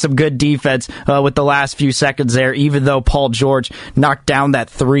 they played some good defense with the last few seconds there, even though Paul George knocked down that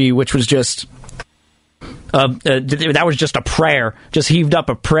three, which was just... that was just a prayer. Just heaved up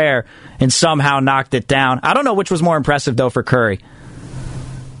a prayer and somehow knocked it down. I don't know which was more impressive, though, for Curry.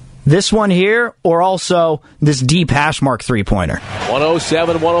 This one here, or also this deep hash mark three-pointer.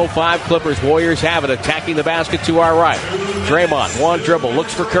 107-105 Clippers. Warriors have it, attacking the basket to our right. Draymond, one dribble,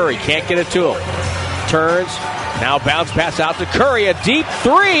 looks for Curry, can't get it to him. Turns, now bounce pass out to Curry, a deep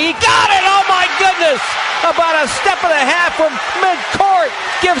three. Got it! Oh my goodness! About a step and a half from midcourt.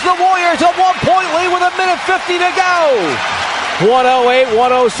 Gives the Warriors a 1-point lead with 1:50 to go.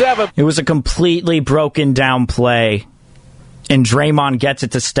 108-107. It was a completely broken down play. And Draymond gets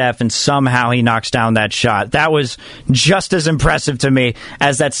it to Steph, and somehow he knocks down that shot. That was just as impressive to me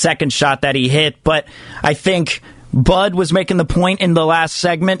as that second shot that he hit. But I think Bud was making the point in the last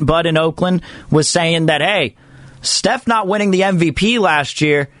segment. Bud in Oakland was saying that, hey, Steph not winning the MVP last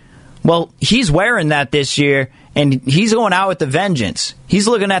year, well, he's wearing that this year, and he's going out with a vengeance. He's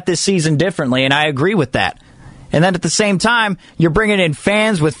looking at this season differently, and I agree with that. And then at the same time, you're bringing in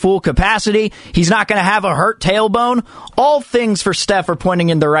fans with full capacity. He's not going to have a hurt tailbone. All things for Steph are pointing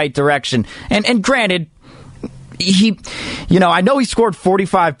in the right direction. And granted, I know he scored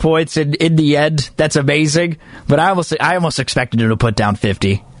 45 points in the end. That's amazing. But I almost expected him to put down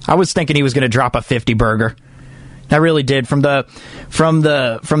 50. I was thinking he was going to drop a 50 burger. I really did. From the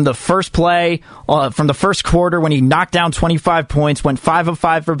first play, from the first quarter, when he knocked down 25 points, went 5 of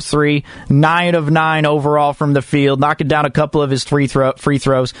 5 from 3, 9 of 9 overall from the field, knocking down a couple of his free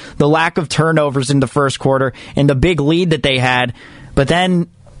throws, the lack of turnovers in the first quarter, and the big lead that they had. But then,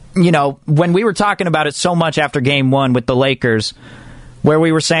 when we were talking about it so much after Game 1 with the Lakers, where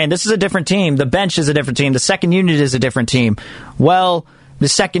we were saying, this is a different team, the bench is a different team, the second unit is a different team. Well, the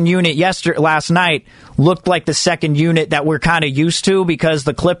second unit last night looked like the second unit that we're kind of used to, because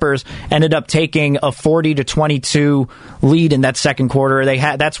the Clippers ended up taking a 40-22 lead in that second quarter.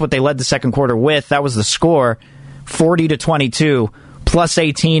 That's what they led the second quarter with. That was the score, 40-22, plus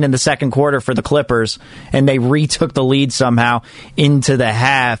 18 in the second quarter for the Clippers, and they retook the lead somehow into the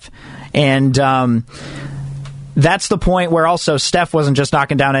half. And that's the point where also Steph wasn't just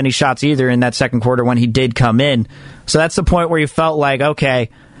knocking down any shots either in that second quarter when he did come in. So that's the point where you felt like, okay,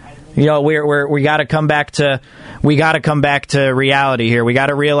 we got to come back to reality here. We got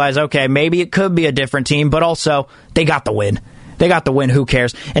to realize, okay, maybe it could be a different team, but also they got the win. They got the win. Who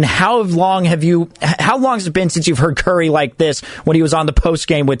cares? And how long has it been since you've heard Curry like this when he was on the post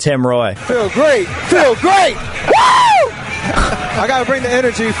game with Tim Roy? Feel great. Woo! I got to bring the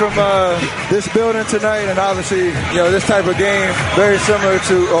energy from this building tonight, and obviously, this type of game, very similar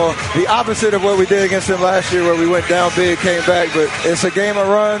to the opposite of what we did against them last year, where we went down big, came back. But it's a game of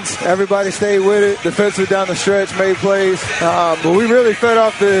runs. Everybody stayed with it. Defensively down the stretch, made plays. But we really fed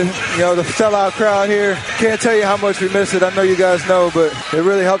off the sellout crowd here. Can't tell you how much we missed it. I know you guys know, but it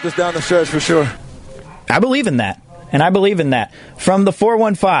really helped us down the stretch for sure. I believe in that, and I believe in that. From the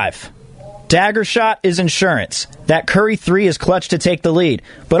 415. Dagger shot is insurance. That Curry 3 is clutch to take the lead.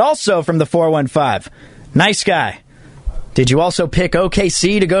 But also from the 415. Nice guy. Did you also pick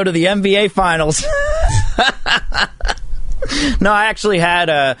OKC to go to the NBA Finals? No, I actually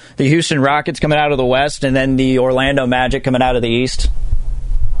had the Houston Rockets coming out of the West, and then the Orlando Magic coming out of the East.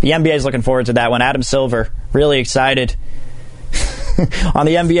 The NBA's looking forward to that one. Adam Silver, really excited. On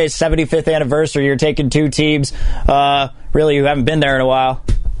the NBA's 75th anniversary, you're taking two teams really who haven't been there in a while.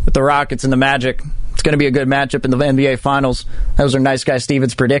 With the Rockets and the Magic. It's going to be a good matchup in the NBA Finals. Those are Nice Guy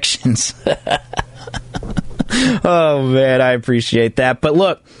Steven's predictions. Oh, man, I appreciate that. But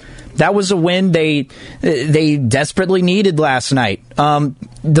look, that was a win they desperately needed last night.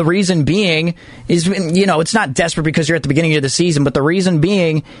 The reason being is, it's not desperate because you're at the beginning of the season, but the reason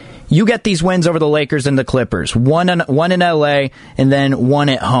being, you get these wins over the Lakers and the Clippers. One in LA and then one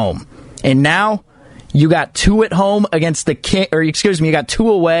at home. And now You got 2 at home against the you got 2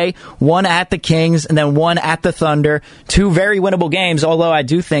 away, 1 at the Kings, and then 1 at the Thunder. 2 very winnable games, although I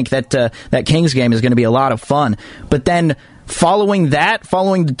do think that that Kings game is going to be a lot of fun. But then following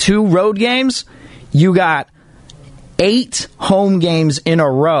the 2 road games, you got 8 home games in a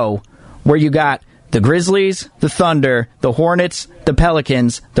row where you got the Grizzlies, the Thunder, the Hornets, the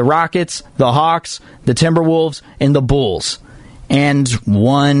Pelicans, the Rockets, the Hawks, the Timberwolves, and the Bulls. And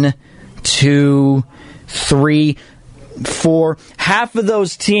 1, 2, 3, 4. Half of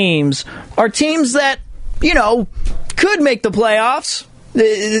those teams are teams that, could make the playoffs.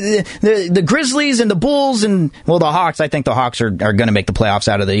 The Grizzlies and the Bulls and, the Hawks. I think the Hawks are going to make the playoffs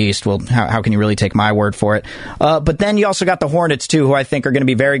out of the East. Well, how can you really take my word for it? But then you also got the Hornets, too, who I think are going to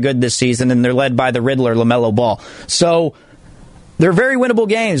be very good this season, and they're led by the Riddler, LaMelo Ball. So they're very winnable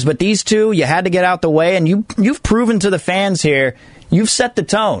games, but these 2, you had to get out the way, and you've proven to the fans here, you've set the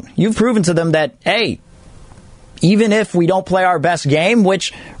tone. You've proven to them that, hey, even if we don't play our best game,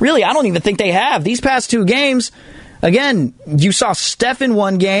 which really I don't even think they have, these past 2 games, again, you saw Steph in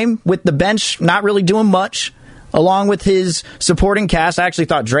one game with the bench not really doing much, along with his supporting cast. I actually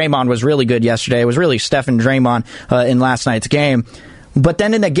thought Draymond was really good yesterday. It was really Steph and Draymond in last night's game. But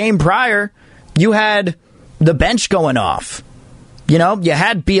then in the game prior, you had the bench going off. You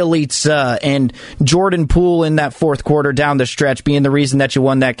had Bielitsa and Jordan Poole in that fourth quarter down the stretch being the reason that you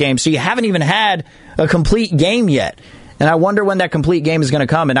won that game. So you haven't even had a complete game yet. And I wonder when that complete game is going to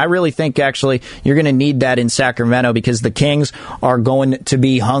come. And I really think, actually, you're going to need that in Sacramento because the Kings are going to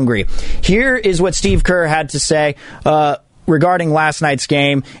be hungry. Here is what Steve Kerr had to say regarding last night's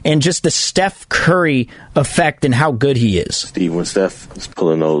game and just the Steph Curry effect and how good he is. Steve, when Steph is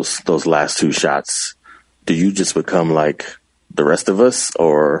pulling those last 2 shots, do you just become like the rest of us,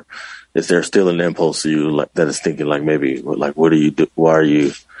 or is there still an impulse to you that is thinking maybe what do you do? Why are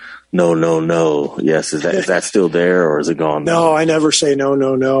you no, yes, is that still there, or is it gone now? No, I never say no.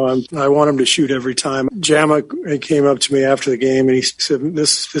 I want him to shoot every time. Jama came up to me after the game and he said,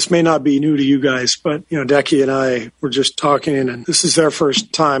 this may not be new to you guys, but Decky and I were just talking, and this is their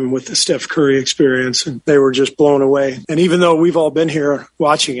first time with the Steph Curry experience, and they were just blown away. And even though we've all been here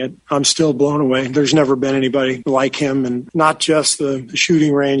watching it, I'm still blown away. There's never been anybody like him, and not just the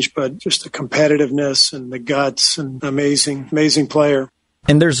shooting range, but just the competitiveness and the guts, and amazing player.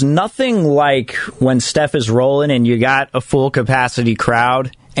 And there's nothing like when Steph is rolling and you got a full capacity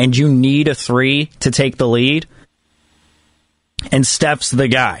crowd and you need a 3 to take the lead. And Steph's the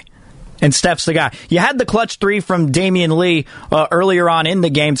guy. You had the clutch 3 from Damian Lee earlier on in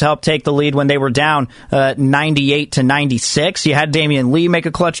the game to help take the lead when they were down 98-96. You had Damian Lee make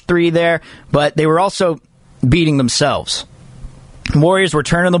a clutch 3 there, but they were also beating themselves. Warriors were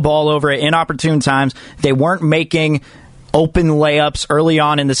turning the ball over at inopportune times. They weren't making open layups early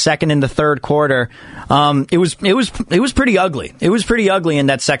on in the second and the third quarter. It was pretty ugly. It was pretty ugly in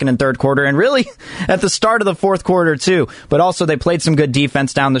that second and third quarter, and really at the start of the fourth quarter too. But also they played some good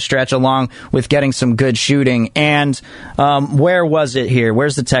defense down the stretch along with getting some good shooting. And where was it here?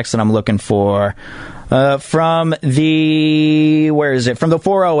 Where's the text that I'm looking for? From the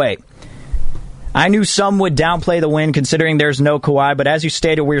 408. I knew some would downplay the win considering there's no Kawhi, but as you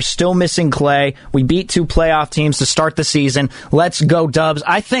stated, we're still missing Klay. We beat 2 playoff teams to start the season. Let's go Dubs.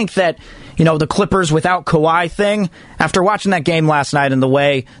 I think that, the Clippers without Kawhi thing, after watching that game last night and the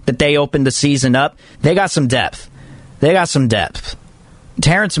way that they opened the season up, they got some depth.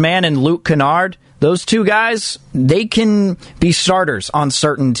 Terrence Mann and Luke Kennard, those 2 guys, they can be starters on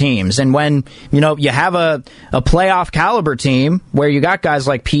certain teams. And when, you have a playoff caliber team where you got guys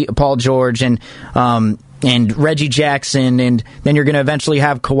like Paul George and Reggie Jackson, and then you're going to eventually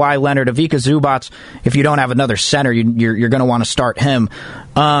have Kawhi Leonard, Ivica Zubac. If you don't have another center, you're going to want to start him.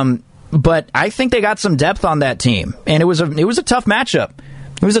 But I think they got some depth on that team. And it was a tough matchup.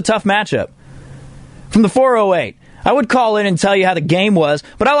 From the 408. I would call in and tell you how the game was,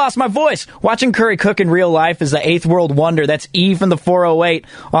 but I lost my voice. Watching Curry cook in real life is the 8th world wonder. That's E from the 408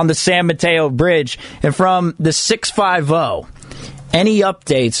 on the San Mateo Bridge. And from the 650, any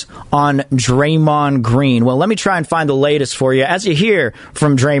updates on Draymond Green? Well, let me try and find the latest for you. As you hear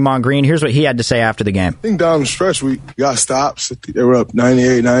from Draymond Green, here's what he had to say after the game. I think down the stretch, we got stops. They were up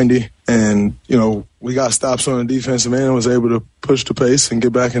 98-90. And, we got stops on the defensive end and was able to push the pace and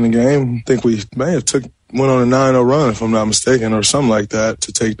get back in the game. I think we may have went on a 9-0 run, if I'm not mistaken, or something like that,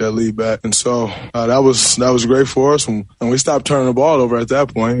 to take that lead back. And so that was great for us. And we stopped turning the ball over at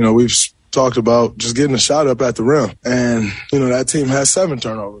that point. We've talked about just getting a shot up at the rim. And, that team has 7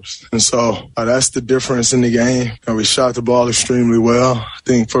 turnovers. And so that's the difference in the game. We shot the ball extremely well. I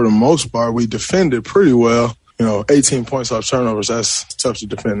think for the most part, we defended pretty well. 18 points off turnovers, that's tough to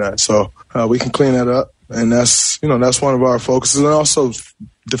defend that. So we can clean that up, and that's one of our focuses. And also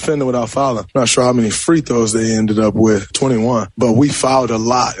defending without fouling. I'm not sure how many free throws they ended up with, 21, but we fouled a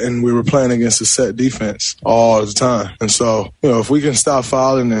lot, and we were playing against a set defense all the time. And so, if we can stop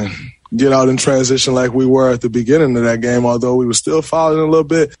fouling and get out in transition like we were at the beginning of that game, although we were still fouling a little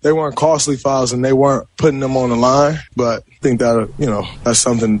bit, they weren't costly fouls and they weren't putting them on the line. But I think that, that's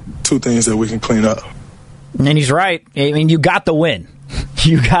two things that we can clean up. And he's right. I mean, you got the win.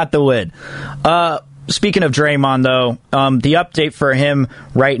 You got the win. Speaking of Draymond, though, the update for him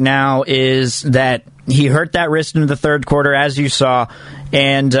right now is that he hurt that wrist in the third quarter, as you saw,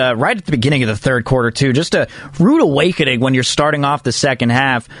 and right at the beginning of the third quarter, too. Just a rude awakening when you're starting off the second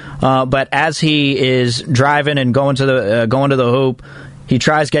half. But as he is driving and going to the hoop, he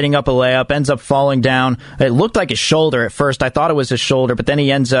tries getting up a layup, ends up falling down. It looked like his shoulder at first. I thought it was his shoulder, but then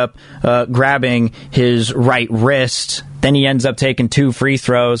he ends up grabbing his right wrist. Then he ends up taking 2 free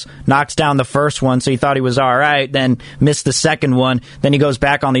throws, knocks down the first one, so he thought he was all right, then missed the second one. Then he goes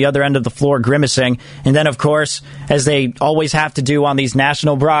back on the other end of the floor grimacing. And then, of course, as they always have to do on these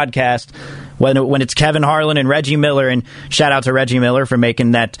national broadcasts, when it's Kevin Harlan and Reggie Miller, and shout out to Reggie Miller for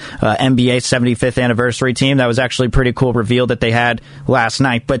making that NBA 75th anniversary team. That was actually a pretty cool reveal that they had last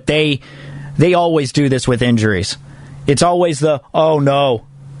night. But they always do this with injuries. It's always the, oh no,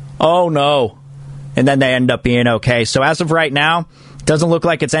 and then they end up being okay. So as of right now, it doesn't look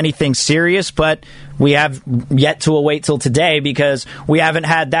like it's anything serious, but we have yet to await till today because we haven't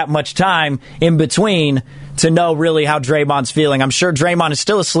had that much time in between to know really how Draymond's feeling. I'm sure Draymond is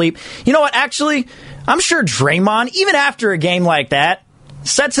still asleep. You know what? Actually, I'm sure Draymond, even after a game like that,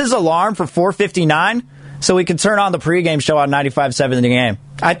 sets his alarm for 4:59 so he can turn on the pregame show on 95.7 in the game.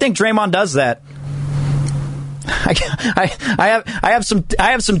 I think Draymond does that. I have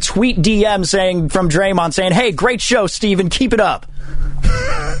some tweet DM saying from Draymond saying, "Hey, great show, Steven. Keep it up."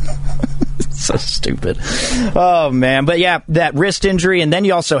 So stupid. Oh man, but yeah, that wrist injury, and then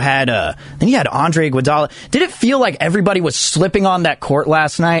you also had Andre Iguodala. Did it feel like everybody was slipping on that court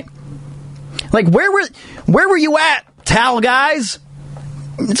last night? Like where were you at, towel guys?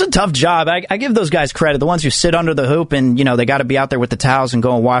 It's a tough job. I give those guys credit. The ones who sit under the hoop and, they got to be out there with the towels and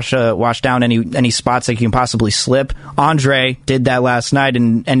go and wash down any spots that you can possibly slip. Andre did that last night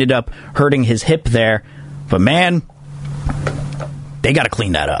and ended up hurting his hip there. But, man, they got to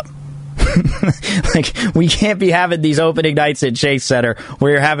clean that up. Like, we can't be having these opening nights at Chase Center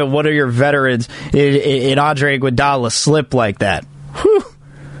where you're having one of your veterans in Andre Iguodala slip like that. Whew.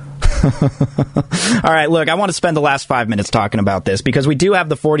 All right, look, I want to spend the last 5 minutes talking about this because we do have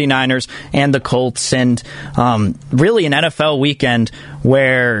the 49ers and the Colts and really an NFL weekend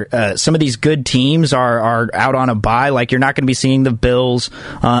where some of these good teams are out on a bye. Like, you're not going to be seeing the Bills.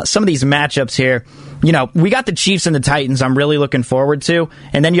 Some of these matchups here, we got the Chiefs and the Titans I'm really looking forward to.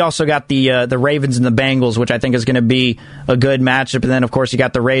 And then you also got the Ravens and the Bengals, which I think is going to be a good matchup. And then, of course, you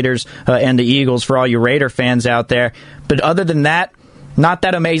got the Raiders and the Eagles for all you Raider fans out there. But other than that, not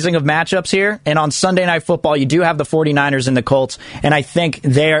that amazing of matchups here. And on Sunday Night Football, you do have the 49ers and the Colts. And I think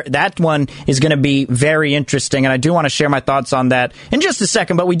that one is going to be very interesting. And I do want to share my thoughts on that in just a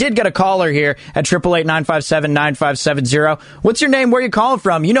second. But we did get a caller here at 888-957-9570. What's your name? Where are you calling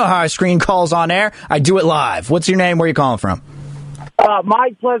from? You know how I screen calls on air. I do it live. What's your name? Where are you calling from?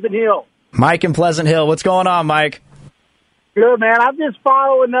 Mike Pleasant Hill. Mike in Pleasant Hill. What's going on, Mike? Good, man. I'm just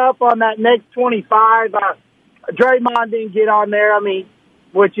following up on that next 25. Draymond didn't get on there,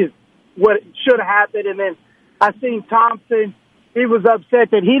 which is what should have happened. And then I seen Thompson. He was upset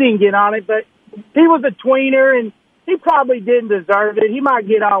that he didn't get on it, but he was a tweener, and he probably didn't deserve it. He might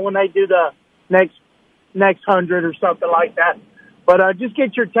get on when they do the next 100 or something like that. But just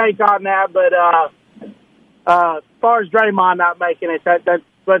get your take on that. But as far as Draymond not making it, that's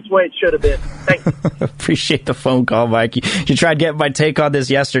the way it should have been. Thank you. Appreciate the phone call, Mike. You tried getting my take on this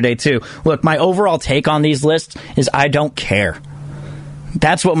yesterday, too. Look, my overall take on these lists is I don't care.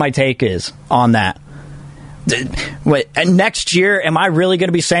 That's what my take is on that. And next year, am I really going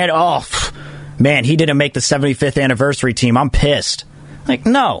to be saying, oh, man, he didn't make the 75th anniversary team. I'm pissed. Like,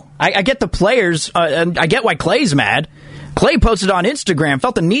 no. I get the players. And I get why Clay's mad. Clay posted on Instagram,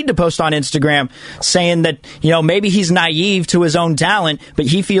 felt the need to post on Instagram, saying that, maybe he's naive to his own talent, but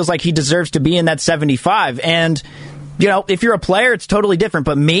he feels like he deserves to be in that 75. And, if you're a player, it's totally different.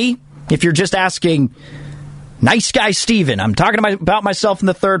 But me, if you're just asking, nice guy Steven, I'm talking about myself in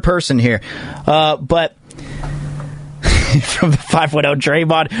the third person here. But from the 510,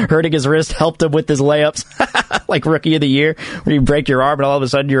 Draymond hurting his wrist helped him with his layups, like Rookie of the Year, where you break your arm and all of a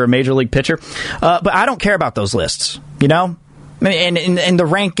sudden you're a major league pitcher. But I don't care about those lists, and the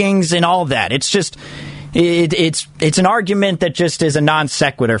rankings and all of that. It's just, it's an argument that just is a non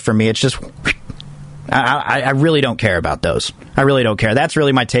sequitur for me. It's just, I really don't care about those. I really don't care. That's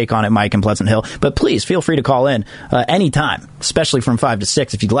really my take on it, Mike in Pleasant Hill. But please feel free to call in anytime, especially from 5 to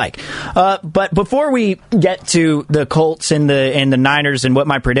 6 if you'd like. But before we get to the Colts and the Niners and what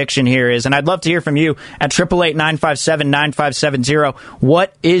my prediction here is, and I'd love to hear from you at 888-957-9570.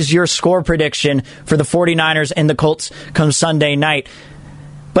 What is your score prediction for the 49ers and the Colts come Sunday night?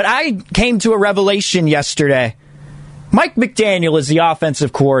 But I came to a revelation yesterday. Mike McDaniel is the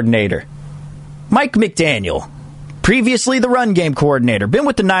offensive coordinator. Mike McDaniel, previously the run game coordinator, been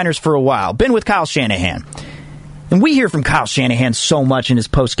with the Niners for a while, been with Kyle Shanahan. And we hear from Kyle Shanahan so much in his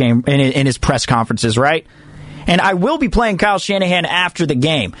post-game, in his press conferences, right? And I will be playing Kyle Shanahan after the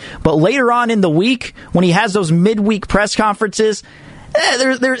game. But later on in the week, when he has those midweek press conferences,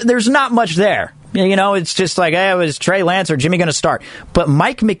 there's not much there. You know, it's just like, was Trey Lance or Jimmy going to start? But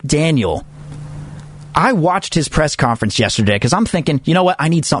Mike McDaniel, I watched his press conference yesterday because I'm thinking, you know what, I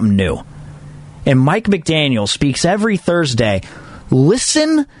need something new. And Mike McDaniel speaks every Thursday.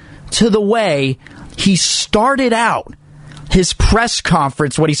 Listen to the way he started out his press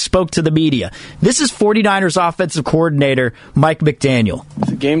conference when he spoke to the media. This is 49ers offensive coordinator Mike McDaniel.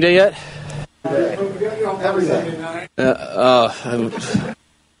 Is it game day yet?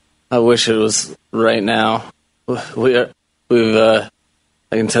 I wish it was right now. I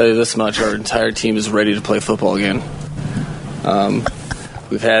can tell you this much: our entire team is ready to play football again.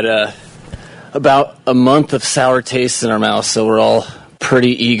 We've had about a month of sour taste in our mouths, so we're all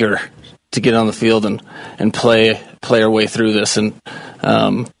pretty eager to get on the field and play our way through this. And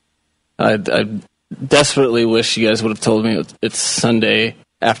I desperately wish you guys would have told me it's Sunday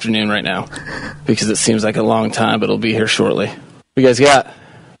afternoon right now, because it seems like a long time, but it'll be here shortly. What you guys got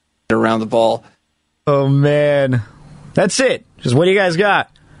around the ball? Oh, man. That's it. Just what do you guys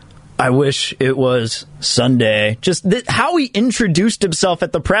got? I wish it was Sunday. Just how he introduced himself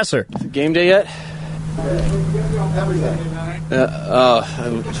at the presser. Is it game day yet?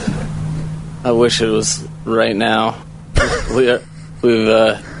 I wish it was right now. I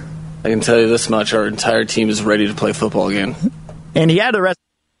can tell you this much: our entire team is ready to play football again. And he had the rest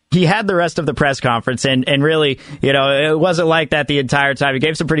of the press conference, and really, you know, it wasn't like that the entire time. He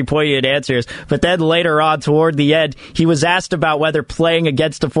gave some pretty poignant answers, but then later on, toward the end, he was asked about whether playing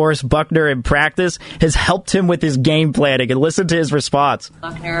against DeForest Buckner in practice has helped him with his game planning, and listen to his response.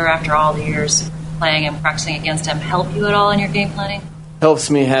 Buckner, after all the years playing and practicing against him, help you at all in your game planning? Helps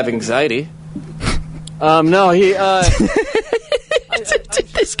me have anxiety. No, he...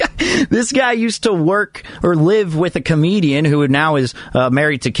 This guy used to work or live with a comedian who now is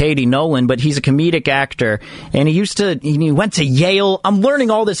married to Katie Nolan, but he's a comedic actor, and he went to Yale. I'm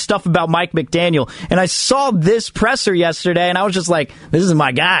learning all this stuff about Mike McDaniel, and I saw this presser yesterday, and I was just like, this is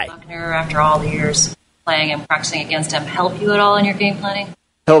my guy. Buckner, after all the years playing and practicing against him, help you at all in your game planning?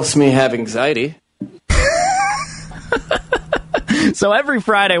 Helps me have anxiety. So every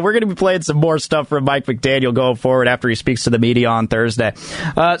Friday, we're going to be playing some more stuff from Mike McDaniel going forward after he speaks to the media on Thursday.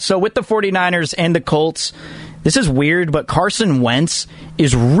 So with the 49ers and the Colts, this is weird, but Carson Wentz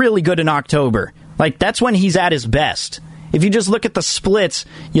is really good in October. Like, that's when he's at his best. If you just look at the splits,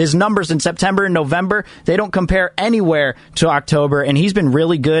 his numbers in September and November, they don't compare anywhere to October, and he's been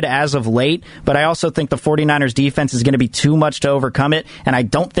really good as of late, but I also think the 49ers defense is going to be too much to overcome it, and I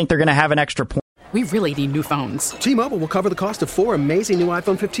don't think they're going to have an extra point. We really need new phones. T-Mobile will cover the cost of 4 amazing new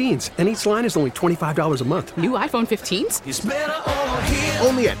iPhone 15s, and each line is only $25 a month. New iPhone 15s? It's better over here.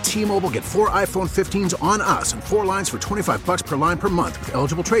 Only at T-Mobile, get 4 iPhone 15s on us and 4 lines for $25 per line per month with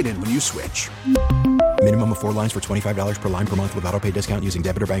eligible trade-in when you switch. Minimum of 4 lines for $25 per line per month with autopay discount using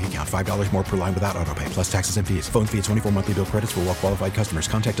debit or bank account. $5 more per line without autopay, plus taxes and fees. Phone fee at 24 monthly bill credits for well-qualified customers.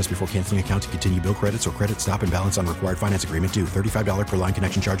 Contact us before canceling account to continue bill credits or credit stop and balance on required finance agreement due. $35 per line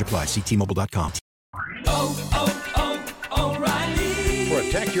connection charge applies. See T-Mobile.com. O'Reilly.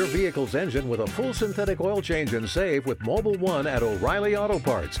 Protect your vehicle's engine with a full synthetic oil change and save with Mobile One at O'Reilly Auto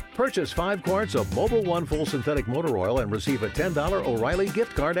Parts. Purchase 5 quarts of Mobile One full synthetic motor oil and receive a $10 O'Reilly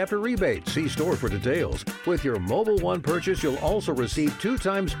gift card after rebate. See store for details. With your Mobile One purchase, you'll also receive 2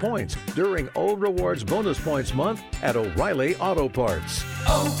 times points during O Rewards Bonus Points Month at O'Reilly Auto Parts.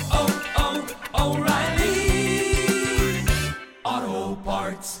 O'Reilly Auto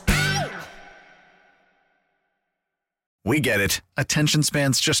Parts. We get it. Attention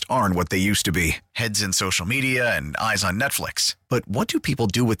spans just aren't what they used to be. Heads in social media and eyes on Netflix. But what do people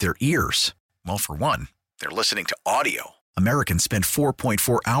do with their ears? Well, for one, they're listening to audio. Americans spend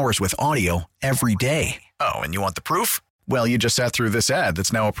 4.4 hours with audio every day. Oh, and you want the proof? Well, you just sat through this ad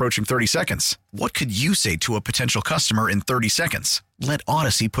that's now approaching 30 seconds. What could you say to a potential customer in 30 seconds? Let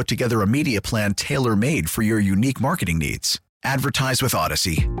Odyssey put together a media plan tailor-made for your unique marketing needs. Advertise with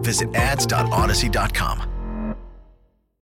Odyssey. Visit ads.odyssey.com.